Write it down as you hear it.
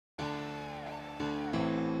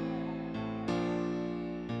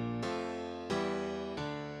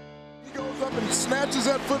up and snatches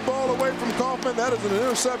that football away from Kaufman. That is an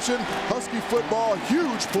interception. Husky football,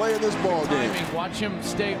 huge play in this ball game. Watch him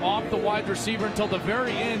stay off the wide receiver until the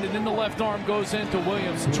very end, and then the left arm goes into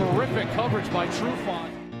Williams. Terrific coverage by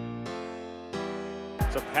Trufant.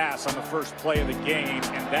 It's a pass on the first play of the game,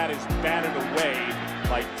 and that is batted away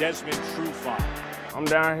by Desmond Trufant. I'm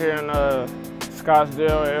down here in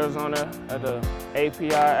Scottsdale, Arizona at the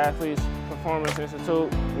API Athletes Performance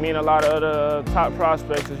Institute. Me and a lot of other top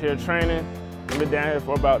prospects is here training. We've been down here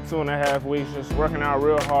for about 2.5 weeks, just working out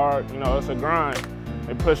real hard. You know, it's a grind.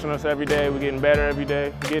 They're pushing us every day. We're getting better every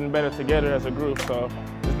day. We're getting better together as a group, so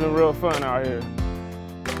it's been real fun out here.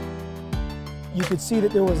 You could see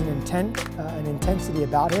that there was an intensity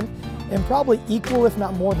about him, and probably equal, if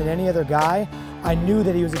not more than any other guy. I knew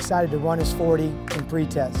that he was excited to run his 40 in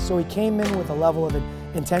pre-test. So he came in with a level of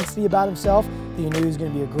intensity about himself that you knew he was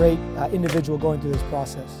going to be a great individual going through this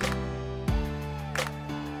process.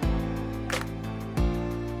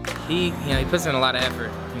 He puts in a lot of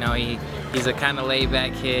effort. He's a kind of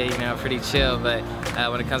laid-back kid, pretty chill. But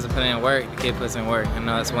when it comes to putting in work, the kid puts in work. I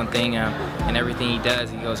know that's one thing. And everything he does,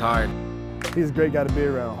 he goes hard. He's a great guy to be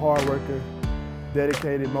around. Hard worker,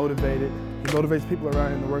 dedicated, motivated. He motivates people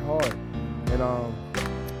around him to work hard.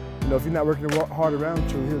 And if you're not working hard around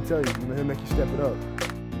you, he'll tell you. He'll make you step it up.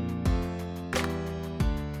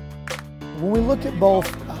 When we look at both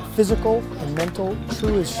physical and mental,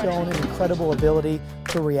 True has shown an incredible ability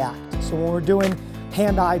to react. So when we're doing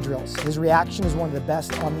hand-eye drills, his reaction is one of the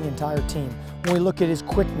best on the entire team. When we look at his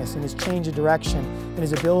quickness and his change of direction and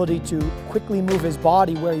his ability to quickly move his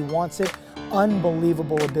body where he wants it,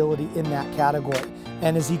 unbelievable ability in that category.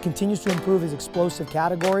 And as he continues to improve his explosive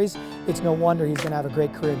categories, it's no wonder he's going to have a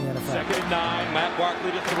great career in the NFL. 2nd and 9, Matt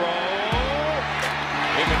Barkley to throw.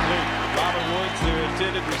 Incomplete. Robert Woods, their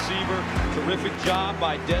intended receiver. Terrific job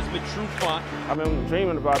by Desmond Trufant. I've been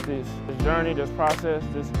dreaming about this journey, this process.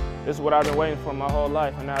 This is what I've been waiting for my whole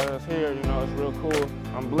life. And now that it's here, it's real cool.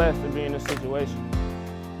 I'm blessed to be in this situation.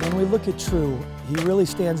 When we look at True, he really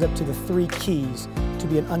stands up to the 3 keys to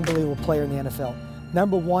be an unbelievable player in the NFL.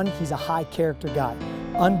 Number 1, he's a high character guy,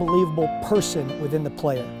 unbelievable person within the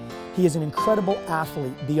player. He is an incredible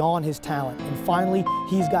athlete beyond his talent. And finally,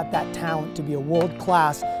 he's got that talent to be a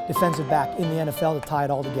world-class defensive back in the NFL to tie it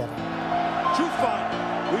all together.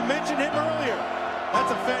 Trufant, we mentioned him earlier.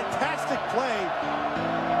 That's a fantastic play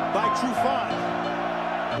by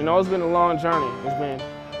Trufant. It's been a long journey. It's been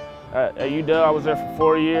at UW, I was there for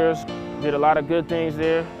 4 years, did a lot of good things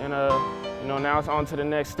there, and now it's on to the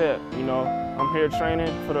next step. I'm here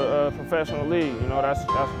training for the professional league.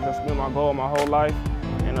 That's been my goal my whole life,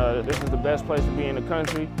 and this is the best place to be in the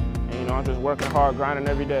country. And I'm just working hard, grinding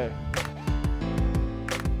every day.